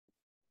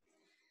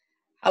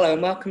Hello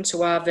and welcome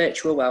to our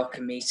virtual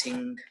welcome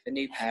meeting for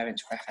new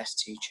parents for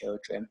FS2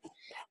 children.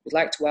 We'd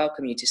like to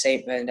welcome you to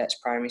St Bernadette's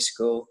Primary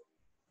School.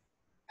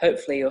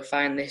 Hopefully you'll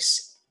find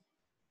this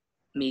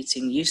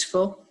meeting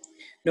useful.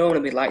 Normally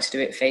we'd like to do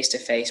it face to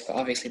face, but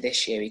obviously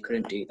this year we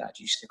couldn't do that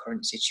due to the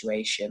current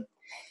situation.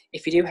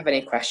 If you do have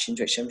any questions,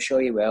 which I'm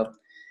sure you will,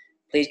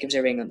 please give us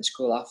a ring on the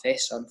school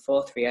office on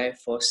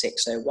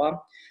 430-4601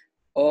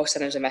 or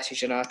send us a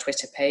message on our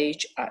Twitter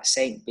page at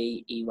St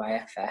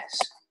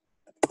BEYFS.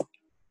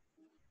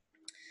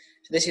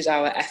 So this is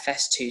our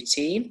FS2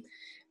 team.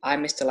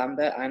 I'm Mr.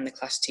 Lambert, I'm the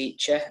class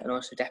teacher and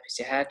also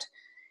deputy head.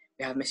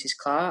 We have Mrs.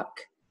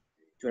 Clark,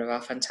 who's one of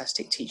our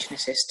fantastic teaching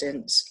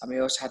assistants, and we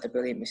also have the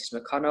brilliant Mrs.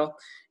 McConnell,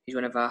 who's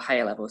one of our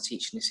higher level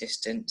teaching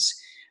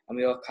assistants, and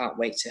we all can't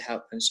wait to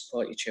help and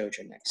support your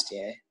children next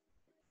year.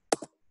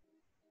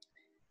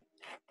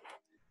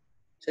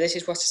 So this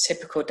is what a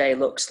typical day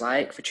looks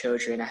like for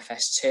children in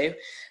FS2.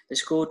 The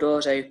school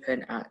doors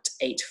open at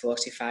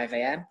 8:45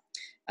 a.m.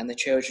 and the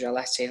children are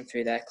let in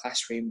through their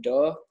classroom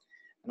door,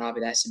 and I'll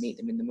be there to meet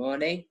them in the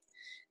morning.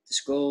 The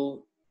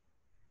school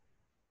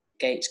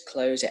gates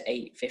close at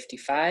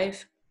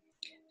 8:55.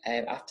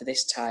 After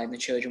this time, the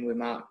children were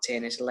marked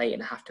in as late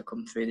and have to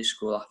come through the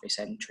school office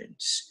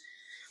entrance.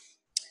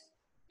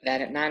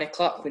 Then at 9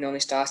 o'clock, we normally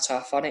start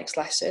our phonics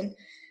lesson,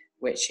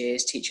 which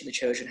is teaching the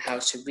children how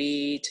to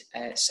read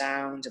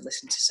sounds and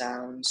listen to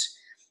sounds.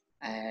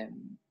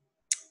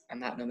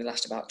 And that normally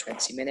lasts about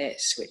 20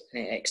 minutes,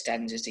 and it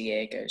extends as the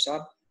year goes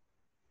on.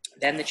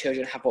 Then the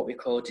children have what we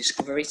call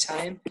discovery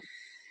time.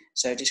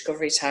 So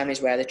discovery time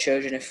is where the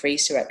children are free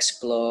to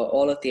explore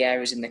all of the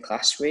areas in the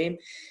classroom.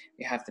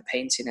 We have the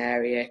painting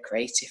area,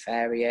 creative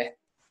area,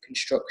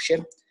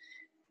 construction,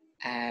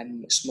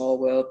 small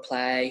world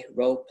play,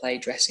 role play,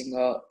 dressing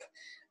up,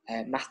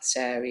 maths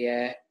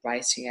area,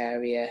 writing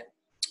area,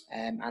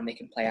 and they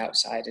can play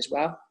outside as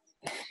well.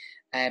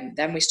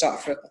 Then we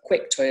start for a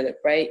quick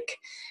toilet break,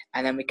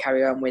 and then we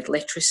carry on with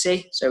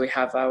literacy. So we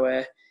have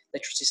our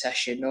literacy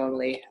session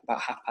normally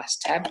about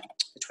 10:30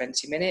 for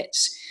 20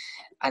 minutes,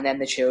 and then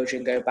the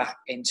children go back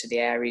into the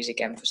areas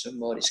again for some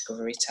more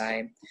discovery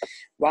time.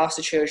 Whilst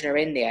the children are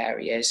in the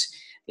areas,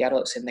 the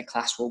adults in the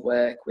class will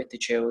work with the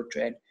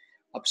children,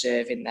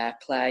 observing their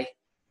play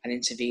and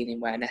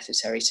intervening where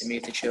necessary to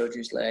move the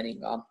children's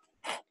learning on.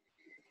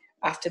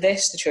 After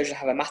this, the children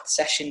have a math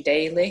session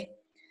daily,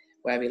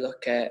 where we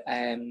look at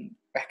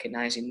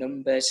recognising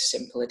numbers,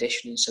 simple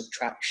addition and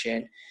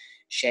subtraction,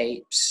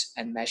 shapes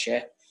and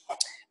measure.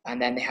 And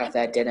then they have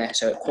their dinner.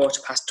 So at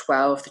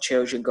 12:15, the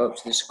children go up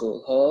to the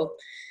school hall.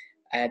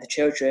 The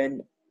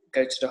children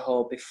go to the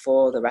hall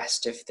before the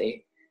rest of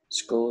the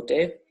school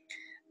do.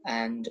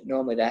 And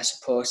normally they're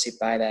supported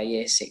by their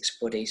Year 6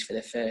 buddies for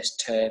the first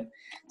term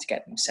to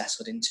get them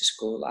settled into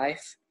school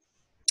life.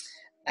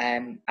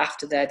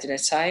 After their dinner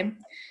time,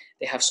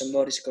 they have some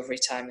more discovery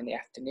time in the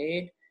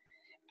afternoon.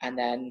 And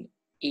then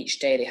each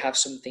day they have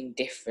something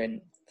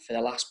different for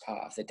the last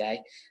part of the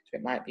day. So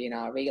it might be an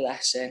RE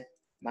lesson,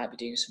 might be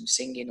doing some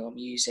singing or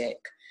music,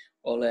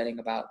 or learning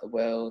about the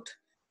world.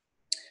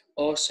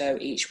 Also,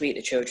 each week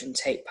the children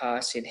take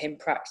part in hymn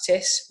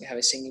practice. We have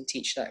a singing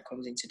teacher that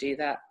comes in to do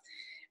that.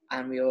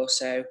 And we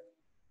also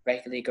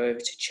regularly go over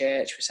to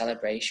church for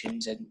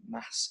celebrations and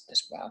mass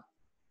as well.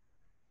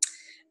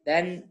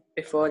 Then,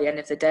 before the end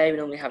of the day, we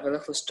normally have a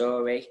little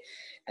story,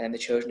 and then the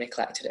children are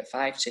collected at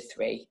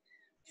 2:55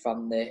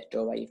 from the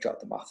door where you've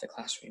dropped them off, the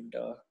classroom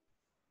door.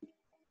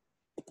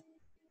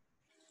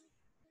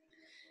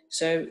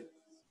 So,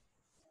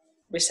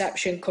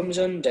 reception comes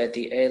under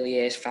the early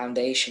years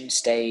foundation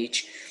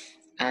stage,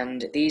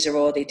 and these are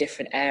all the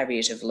different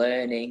areas of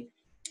learning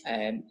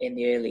in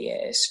the early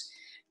years.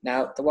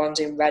 Now, the ones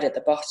in red at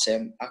the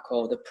bottom are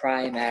called the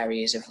prime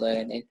areas of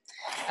learning,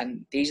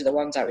 and these are the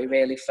ones that we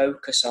really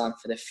focus on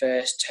for the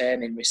first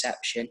term in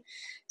reception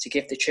to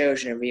give the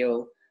children a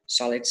real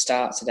solid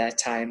start to their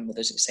time with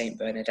us at St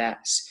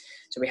Bernadette's.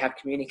 So we have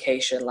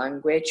communication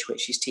language,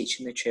 which is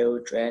teaching the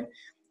children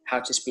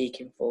how to speak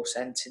in full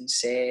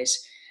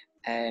sentences,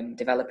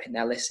 developing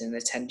their listening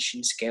and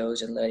attention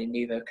skills and learning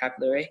new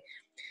vocabulary.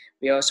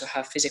 We also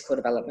have physical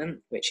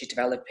development, which is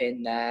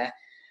developing their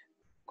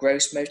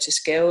gross motor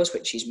skills,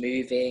 which is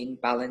moving,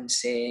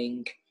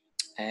 balancing,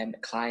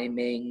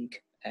 climbing,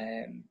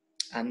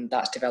 and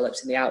that's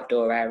developed in the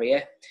outdoor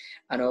area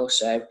and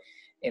also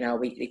in our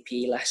weekly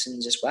PE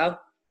lessons as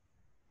well.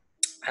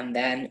 And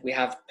then we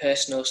have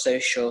personal,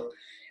 social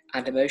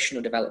and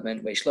emotional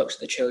development, which looks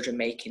at the children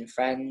making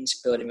friends,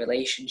 building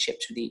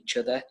relationships with each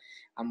other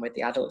and with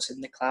the adults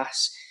in the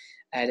class,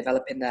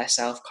 developing their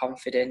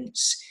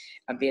self-confidence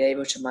and being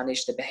able to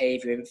manage the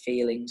behaviour and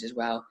feelings as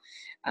well.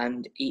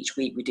 And each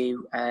week we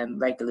do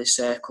regular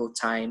circle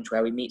times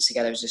where we meet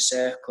together as a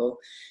circle.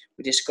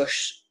 We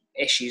discuss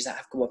issues that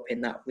have come up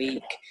in that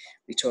week.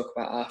 We talk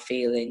about our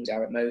feelings,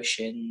 our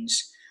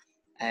emotions,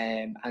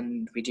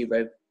 and we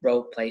do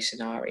role play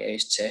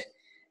scenarios to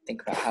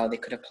think about how they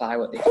could apply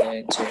what they've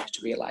learned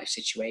to real life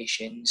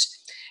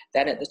situations.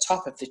 Then at the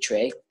top of the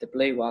tree, the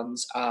blue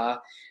ones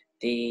are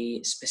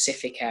the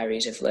specific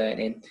areas of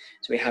learning.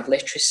 So we have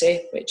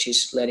literacy, which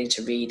is learning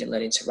to read and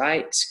learning to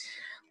write.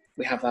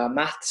 We have our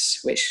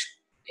maths, which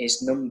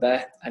is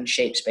number and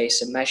shape,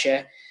 space and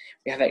measure.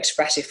 We have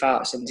expressive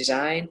arts and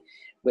design,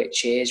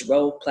 which is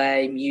role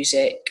play,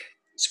 music,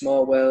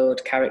 small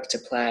world, character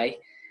play,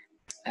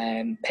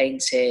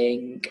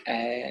 painting,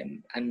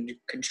 and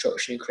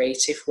construction and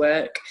creative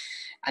work.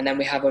 And then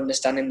we have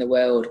understanding the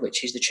world,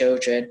 which is the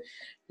children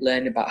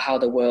learn about how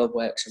the world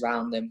works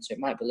around them. So it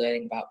might be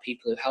learning about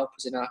people who help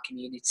us in our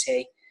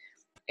community.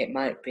 It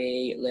might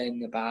be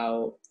learning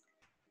about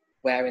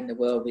where in the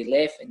world we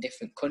live in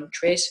different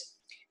countries.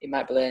 It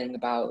might be learning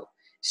about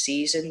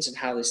seasons and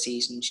how the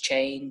seasons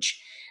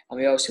change. And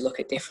we also look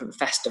at different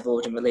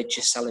festivals and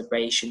religious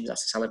celebrations that are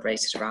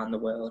celebrated around the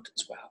world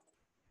as well.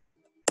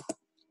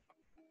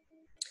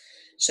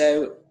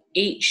 So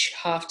each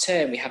half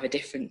term we have a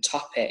different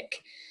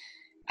topic,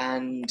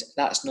 and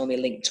that's normally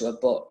linked to a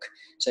book.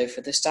 So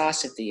for the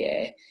start of the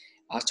year,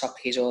 our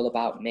topic is all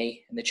about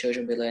me, and the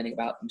children will be learning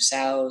about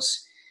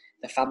themselves,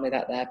 the family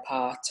that they're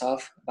part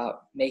of,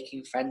 about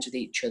making friends with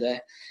each other,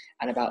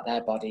 and about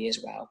their body as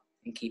well,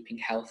 and keeping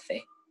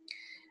healthy.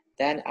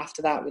 Then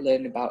after that, we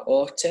learn about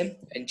autumn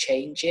and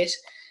changes.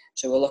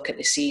 So we'll look at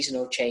the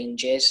seasonal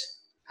changes,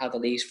 how the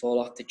leaves fall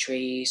off the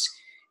trees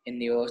in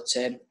the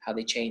autumn, how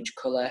they change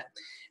colour.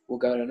 We'll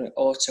go on an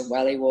autumn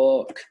welly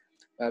walk,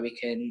 where we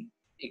can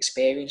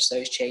experience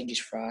those changes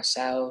for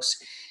ourselves.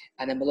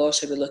 And then we'll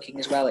also be looking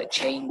as well at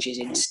changes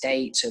in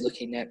state, so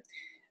looking at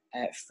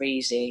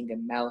freezing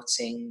and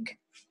melting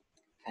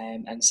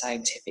and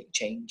scientific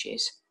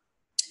changes.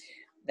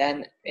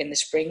 Then in the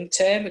spring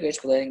term, we're going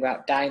to be learning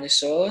about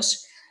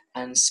dinosaurs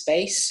and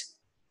space.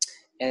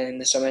 And in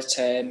the summer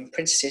term,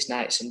 princesses,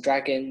 knights and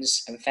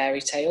dragons and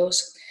fairy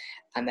tales,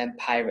 and then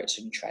pirates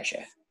and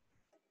treasure.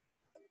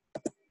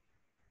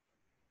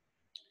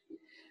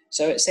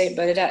 So at St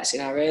Bernadette's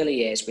in our early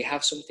years, we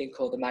have something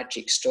called the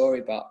Magic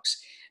Story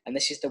Box, and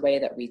this is the way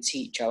that we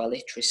teach our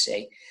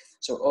literacy.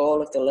 So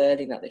all of the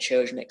learning that the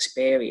children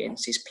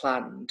experience is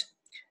planned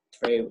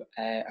through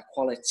a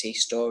quality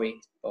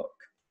story book.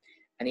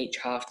 And each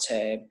half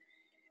term,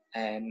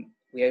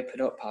 we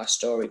open up our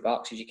story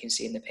box, as you can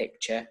see in the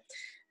picture.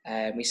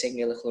 We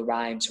sing a little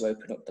rhyme to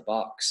open up the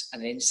box,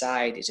 and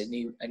inside is a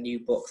new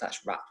book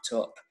that's wrapped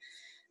up.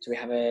 So we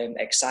have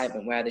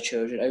excitement where the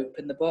children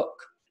open the book.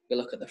 We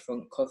look at the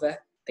front cover,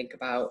 think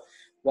about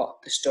what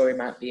the story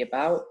might be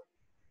about.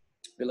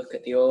 We look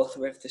at the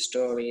author of the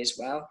story as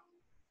well.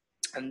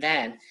 And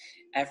then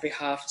every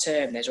half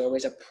term, there's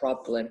always a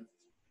problem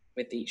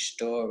with each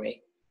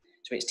story.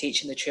 So it's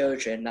teaching the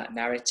children that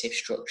narrative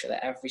structure,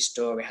 that every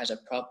story has a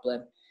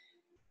problem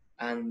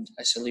and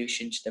a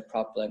solution to the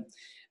problem.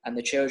 And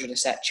the children are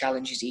set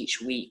challenges each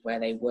week where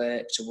they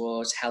work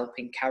towards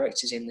helping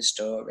characters in the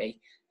story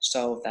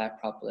solve their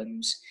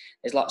problems.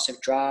 There's lots of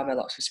drama,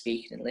 lots of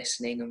speaking and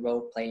listening and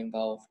role play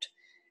involved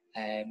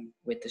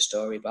with the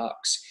story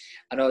box.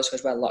 And also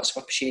as well, lots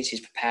of opportunities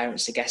for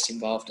parents to get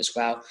involved as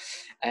well.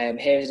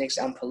 Here's an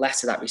example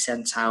letter that we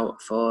sent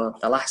out for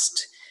the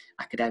last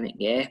academic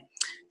year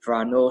for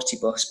our Naughty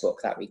Bus book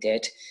that we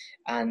did.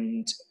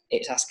 And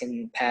it's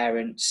asking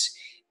parents,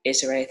 is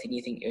there anything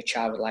you think your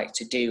child would like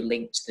to do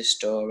linked to the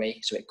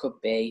story? So it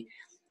could be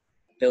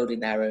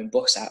building their own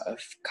bus out of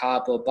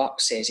cardboard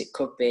boxes. It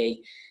could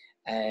be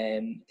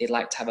they'd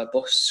like to have a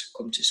bus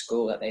come to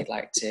school that they'd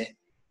like to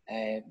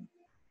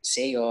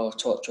see or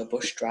talk to a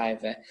bus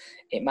driver.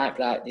 It might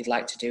be like they'd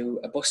like to do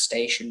a bus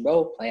station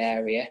role play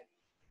area.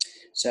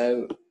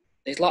 So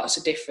there's lots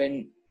of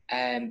different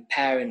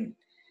parent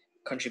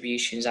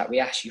contributions that we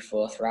ask you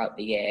for throughout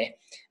the year.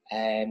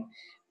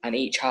 And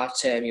each half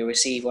term you'll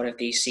receive one of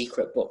these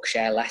secret book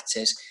share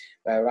letters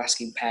where we're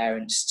asking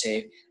parents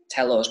to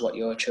tell us what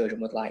your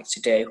children would like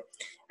to do,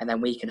 and then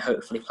we can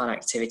hopefully plan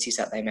activities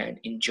that they might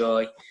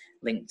enjoy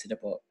linked to the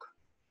book.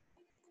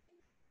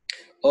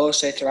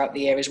 Also throughout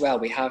the year as well,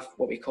 we have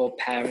what we call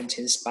Parent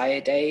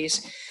Inspire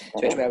Days.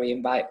 So it's where we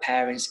invite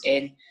parents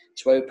in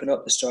to open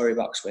up the story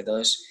box with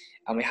us,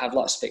 and we have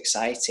lots of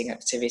exciting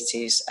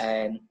activities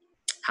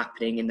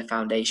happening in the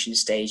foundation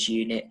stage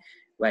unit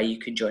where you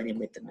can join in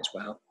with them as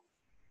well.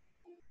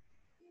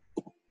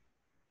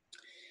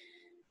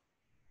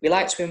 We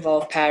like to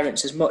involve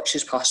parents as much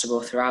as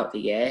possible throughout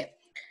the year.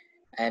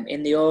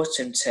 In the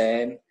autumn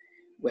term,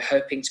 we're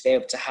hoping to be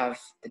able to have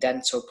the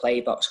dental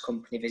playbox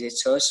company visit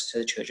us so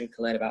the children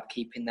can learn about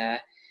keeping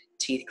their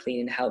teeth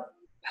clean and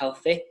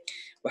healthy.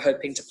 We're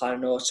hoping to plan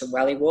an autumn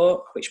welly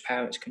walk, which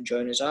parents can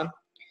join us on.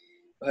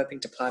 We're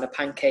hoping to plan a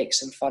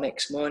pancakes and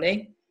phonics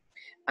morning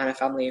and a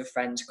family and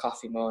friends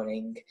coffee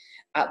morning.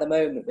 At the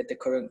moment, with the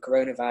current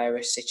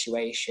coronavirus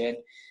situation,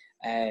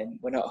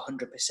 we're not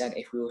 100%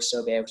 if we will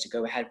still be able to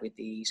go ahead with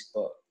these,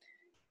 but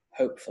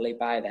hopefully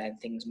by then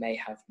things may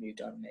have moved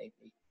on,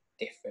 maybe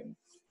different.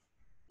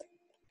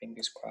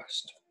 Fingers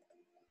crossed.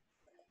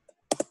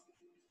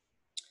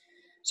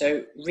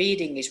 So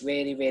reading is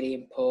really, really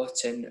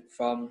important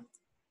from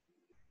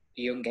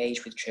a young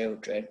age with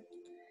children.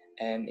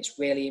 It's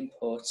really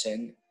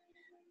important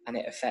and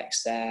it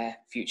affects their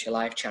future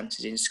life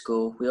chances in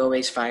school. We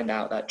always find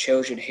out that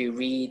children who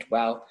read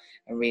well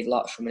and read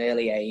lots from an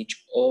early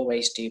age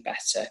always do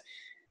better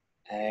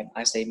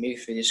as they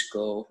move through the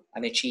school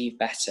and achieve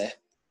better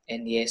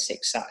in the Year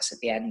 6 SATs at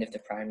the end of the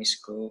primary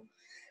school.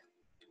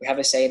 We have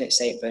a saying at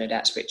St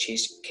Bernadette's, which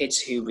is kids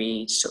who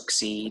read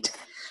succeed.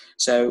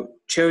 So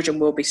children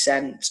will be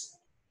sent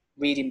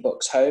reading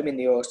books home in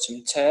the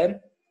autumn term.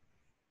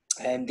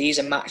 These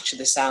are matched to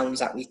the sounds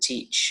that we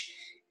teach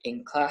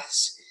in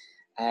class.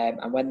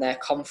 And when they're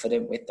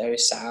confident with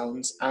those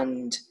sounds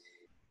and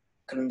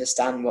can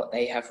understand what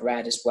they have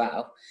read as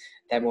well,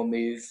 then we'll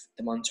move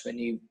them onto a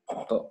new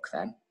book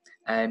then.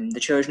 The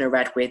children are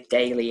read with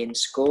daily in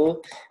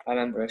school by a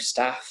member of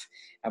staff,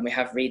 and we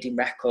have reading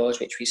records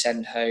which we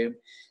send home,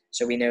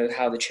 so we know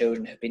how the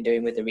children have been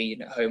doing with the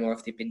reading at home or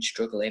if they've been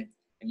struggling,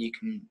 and you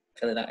can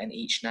fill that in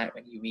each night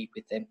when you read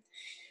with them.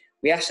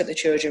 We ask that the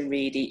children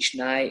read each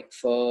night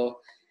for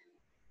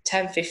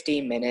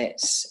 10-15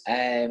 minutes.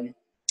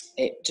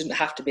 It doesn't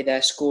have to be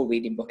their school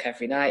reading book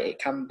every night. It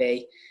can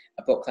be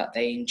a book that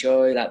they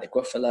enjoy, like the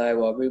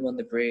Gruffalo or Room on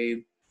the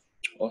Broom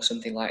or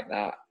something like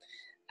that.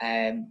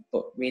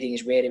 But reading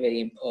is really,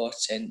 really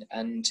important,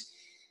 and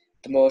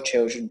the more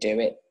children do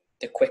it,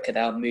 the quicker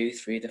they'll move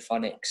through the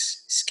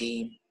phonics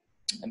scheme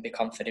and be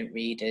confident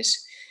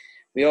readers.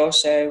 We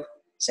also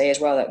say as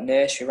well that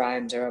nursery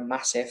rhymes are a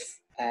massive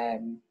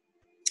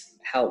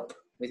help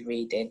with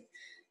reading.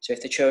 So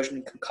if the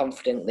children can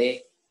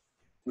confidently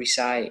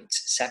recite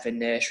 7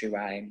 nursery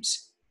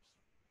rhymes,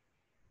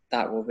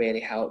 that will really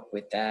help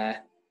with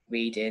their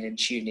reading and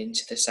tuning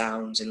into the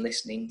sounds and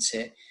listening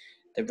to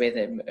the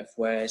rhythm of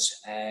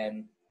words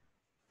and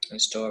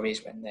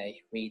stories when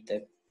they read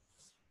them.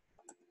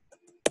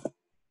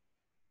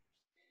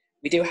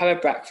 We do have a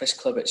breakfast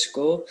club at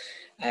school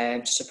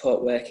to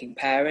support working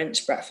parents.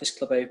 Breakfast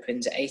club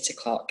opens at 8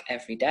 o'clock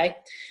every day.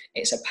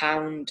 It's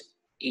 £1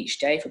 each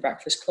day for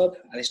breakfast club,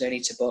 and there's no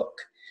need to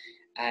book.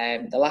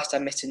 The last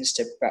admittance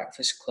to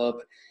breakfast club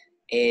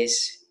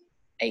is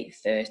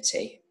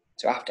 8:30.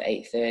 So after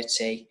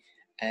 8:30,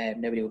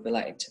 nobody will be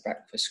let into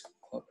breakfast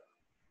club,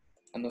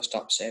 and they'll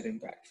stop serving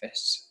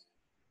breakfast.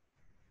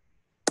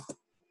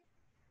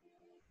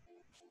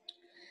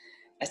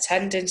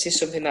 Attendance is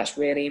something that's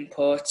really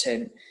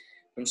important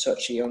from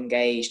such a young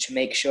age to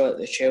make sure that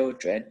the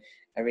children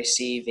are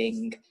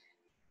receiving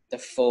the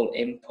full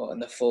input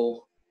and the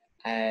full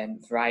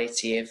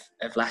variety of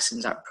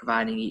lessons that we're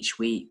providing each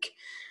week.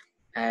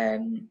 As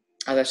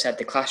I've said,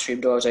 the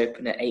classroom doors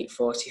open at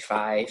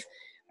 8:45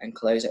 and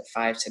close at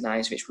 5 to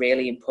 9, so it's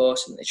really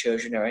important that the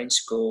children are in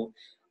school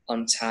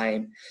on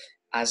time.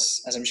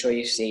 As I'm sure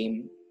you've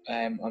seen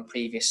on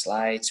previous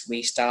slides,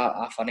 we start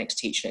our phonics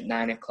teaching at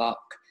 9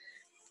 o'clock.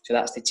 So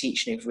that's the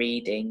teaching of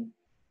reading.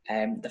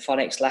 The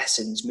phonics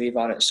lessons move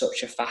on at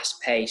such a fast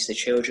pace. The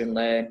children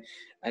learn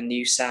a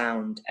new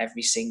sound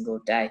every single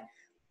day.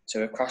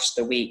 So across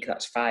the week,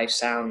 that's 5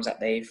 sounds that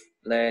they've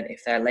learned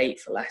if they're late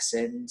for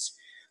lessons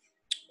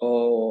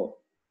or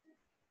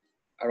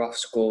are off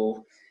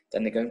school,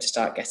 then they're going to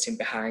start getting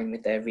behind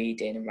with their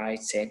reading and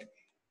writing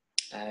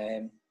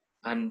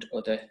and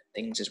other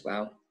things as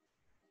well.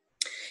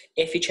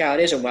 If your child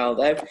is unwell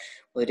though, well,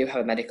 they do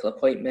have a medical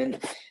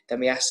appointment, then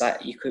we ask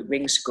that you could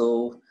ring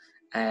school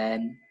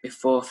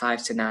before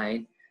 5 to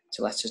 9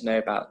 to let us know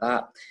about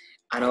that,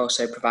 and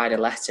also provide a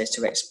letter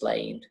to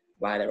explain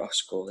why they're off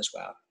school as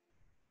well.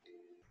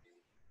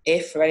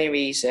 If for any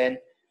reason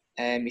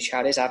your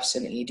child is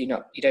absent and you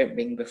don't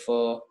ring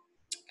before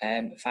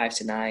 5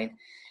 to 9,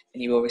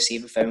 and you will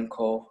receive a phone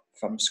call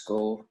from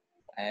school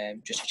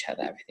just to check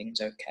that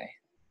everything's okay.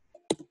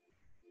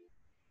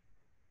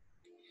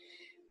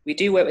 We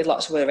do work with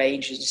lots of other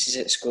agencies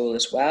at school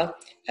as well.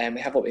 We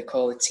have what we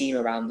call a team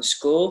around the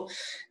school.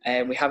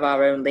 We have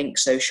our own Link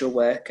social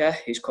worker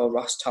who's called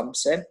Ross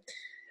Thompson.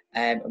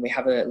 And we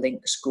have a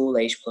Link school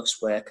age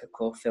plus worker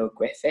called Phil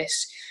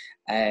Griffiths.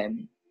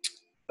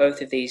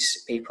 Both of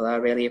these people are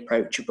really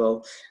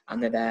approachable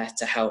and they're there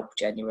to help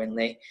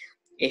genuinely.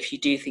 If you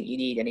do think you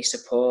need any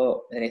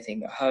support with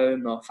anything at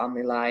home or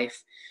family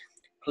life,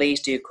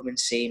 please do come and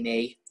see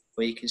me,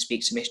 or you can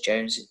speak to Miss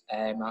Jones,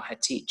 our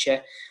head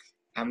teacher,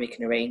 and we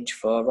can arrange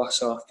for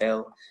Ross or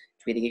Phil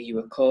to either give you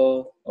a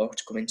call or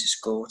to come into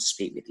school to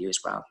speak with you as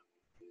well.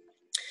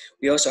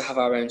 We also have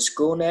our own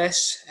school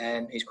nurse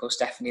who's called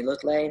Stephanie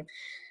Ludlane.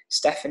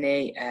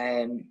 Stephanie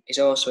is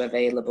also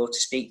available to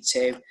speak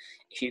to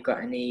if you've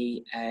got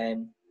any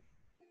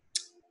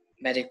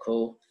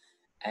medical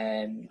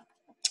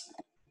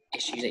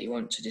issues that you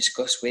want to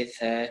discuss with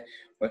her,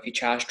 or if your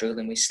child's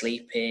struggling with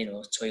sleeping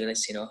or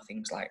toileting or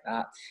things like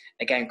that.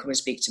 Again, come and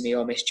speak to me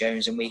or Miss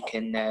Jones and we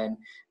can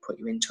put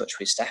you in touch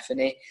with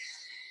Stephanie.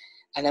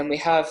 And then we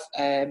have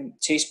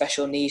 2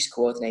 special needs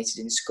coordinators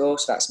in school.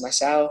 So that's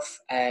myself.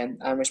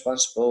 I'm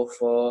responsible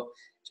for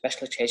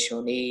special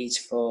educational needs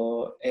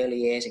for early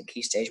years and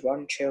Key Stage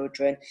 1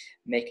 children,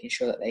 making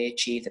sure that they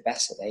achieve the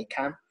best that they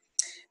can.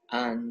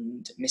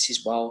 And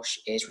Mrs. Walsh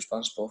is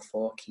responsible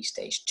for Key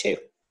Stage 2.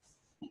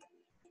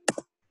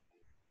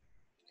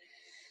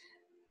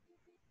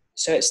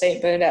 So at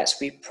St Bernadette's,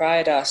 we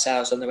pride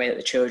ourselves on the way that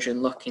the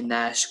children look in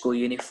their school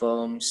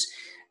uniforms.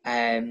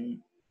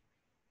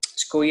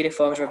 School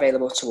uniforms are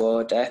available to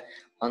order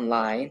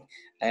online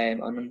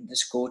on the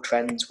School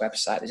Trends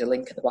website. There's a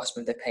link at the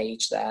bottom of the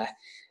page there.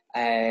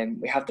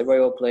 We have the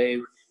royal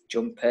blue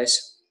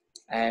jumpers.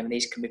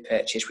 These can be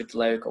purchased with the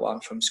logo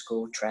on from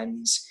School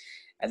Trends.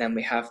 And then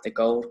we have the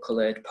gold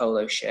coloured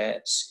polo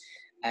shirts.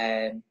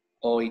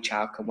 Or your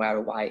child can wear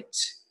a white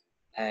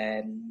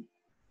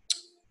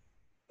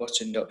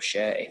buttoned up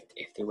shirt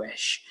if they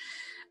wish.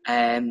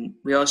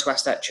 We also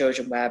ask that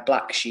children wear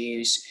black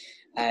shoes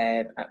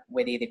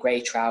with either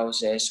grey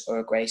trousers or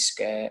a grey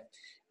skirt,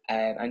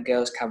 and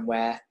girls can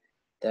wear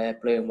the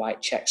blue and white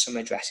check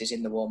summer dresses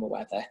in the warmer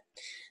weather.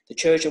 The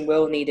children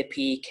will need a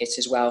PE kit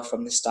as well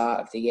from the start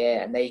of the year,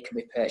 and they can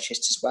be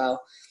purchased as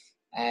well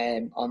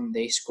on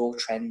the School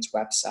Trends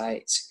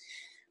website.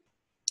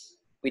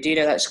 We do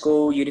know that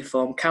school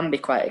uniform can be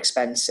quite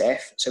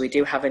expensive, so we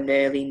do have an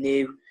early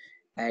new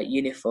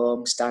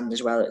uniform stand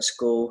as well at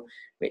school,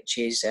 which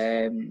is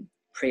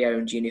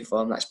pre-owned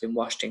uniform that's been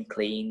washed and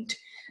cleaned,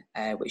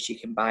 which you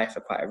can buy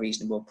for quite a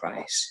reasonable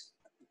price.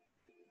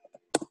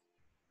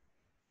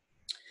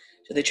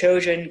 So the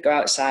children go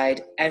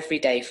outside every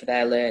day for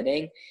their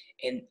learning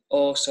in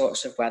all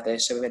sorts of weather.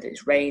 So whether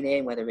it's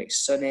raining, whether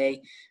it's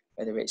sunny,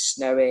 whether it's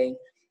snowing,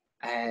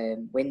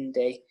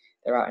 windy,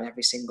 they're out in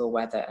every single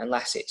weather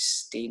unless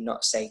it's deemed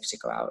not safe to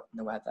go out in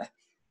the weather.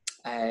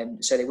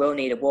 So they will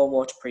need a warm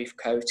waterproof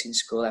coat in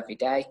school every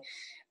day,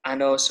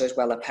 and also as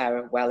well a pair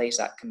of wellies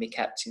that can be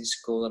kept in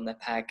school on the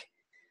peg.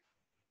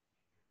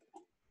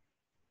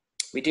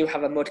 We do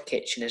have a mud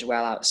kitchen as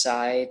well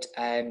outside,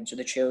 so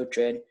the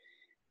children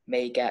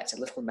may get a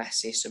little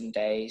messy some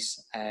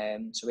days.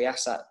 So we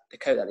ask that the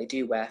coat that they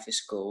do wear for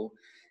school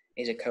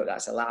is a coat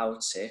that's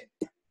allowed to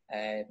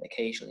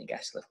occasionally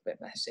get a little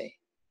bit messy.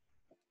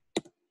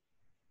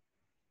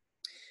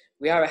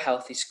 We are a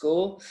healthy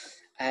school.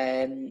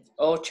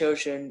 All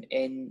children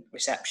in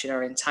reception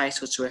are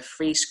entitled to a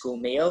free school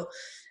meal.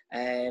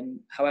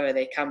 However,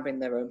 they can bring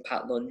their own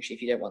packed lunch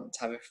if you don't want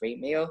to have a free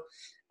meal.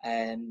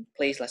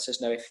 Please let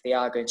us know if they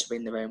are going to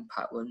bring their own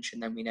packed lunch,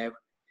 and then we know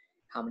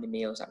how many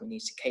meals that we need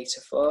to cater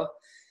for.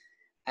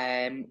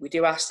 We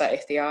do ask that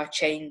if they are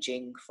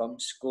changing from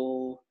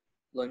school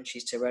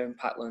lunches to their own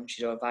packed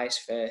lunches or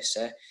vice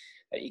versa,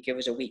 that you give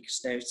us a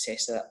week's notice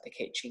so that the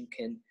kitchen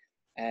can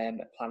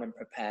plan and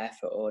prepare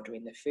for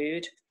ordering the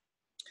food.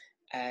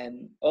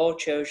 All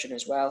children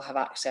as well have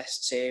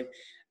access to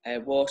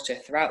water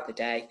throughout the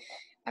day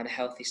and a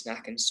healthy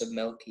snack and some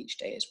milk each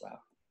day as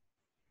well.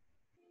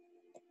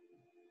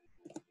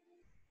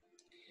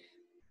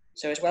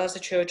 So as well as the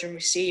children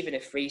receiving a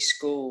free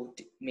school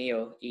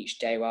meal each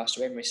day whilst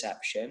they're in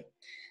reception,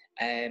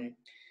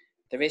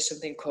 there is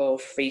something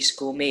called free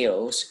school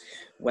meals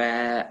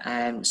where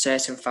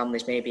certain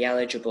families may be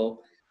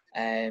eligible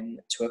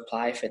to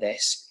apply for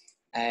this.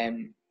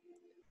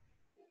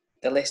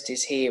 The list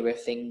is here of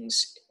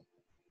things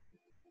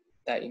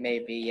that you may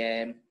be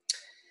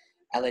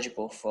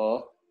eligible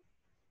for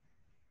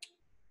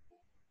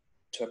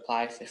to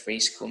apply for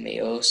free school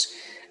meals.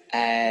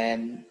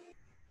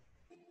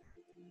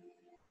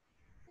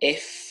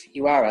 If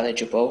you are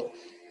eligible,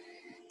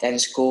 then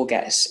school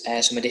gets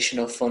some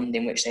additional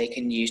funding which they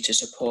can use to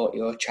support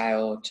your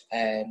child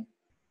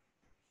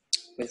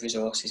with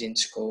resources in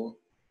school.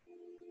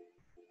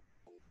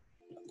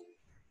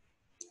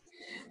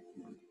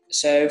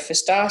 So for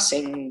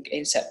starting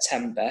in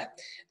September,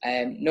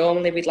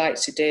 normally we'd like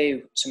to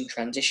do some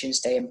transition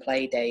stay and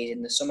play days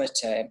in the summer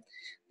term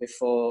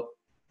before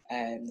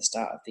the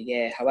start of the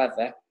year.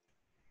 However,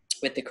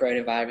 with the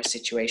coronavirus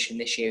situation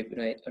this year, we've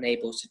been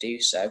unable to do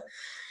so.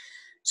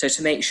 So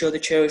to make sure the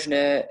children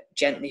are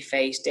gently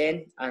phased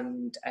in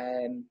and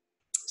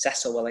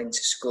settle well into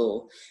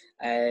school,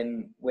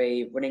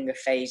 we're running a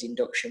phase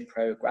induction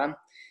programme.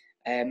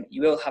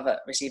 You will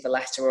receive a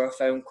letter or a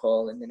phone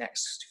call in the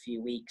next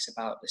few weeks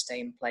about the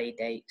stay and play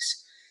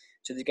dates.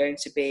 So there's going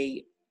to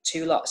be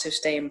 2 lots of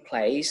stay and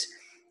plays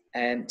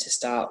to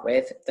start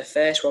with. The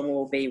first one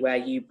will be where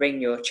you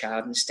bring your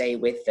child and stay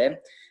with them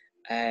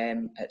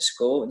at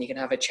school, and you can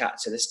have a chat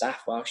to the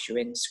staff whilst you're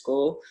in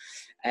school.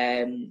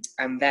 And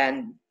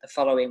then the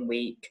following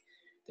week,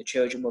 the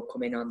children will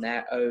come in on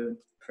their own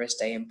for a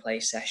stay and play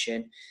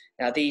session.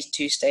 Now, these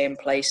 2 stay and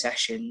play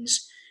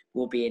sessions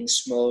will be in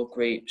small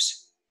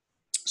groups.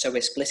 So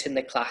we're splitting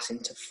the class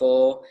into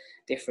 4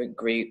 different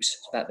groups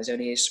so that there's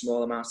only a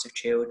small amount of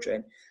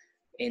children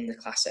in the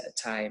class at a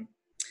time.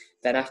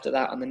 Then after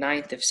that, on the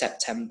 9th of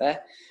September,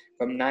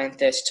 from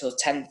 9:30 till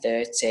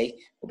 10:30,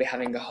 we'll be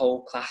having a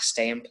whole class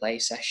stay and play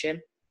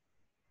session.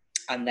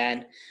 And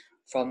then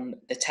from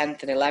the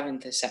 10th and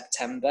 11th of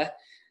September,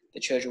 the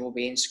children will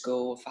be in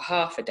school for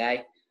half a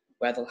day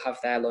where they'll have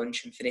their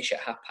lunch and finish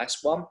at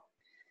 1:30.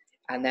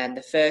 And then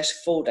the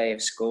first full day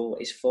of school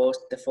is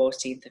the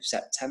 14th of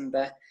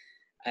September,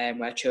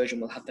 where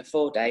children will have the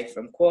full day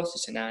from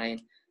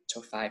 9:15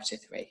 till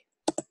 3:55.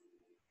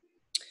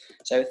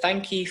 So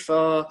thank you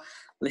for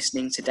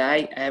listening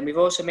today. We've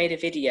also made a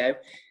video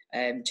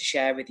to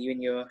share with you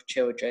and your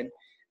children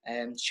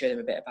to show them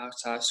a bit about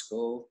our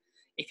school.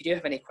 If you do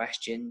have any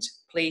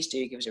questions, please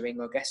do give us a ring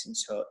or get in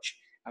touch,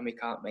 and we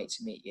can't wait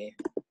to meet you.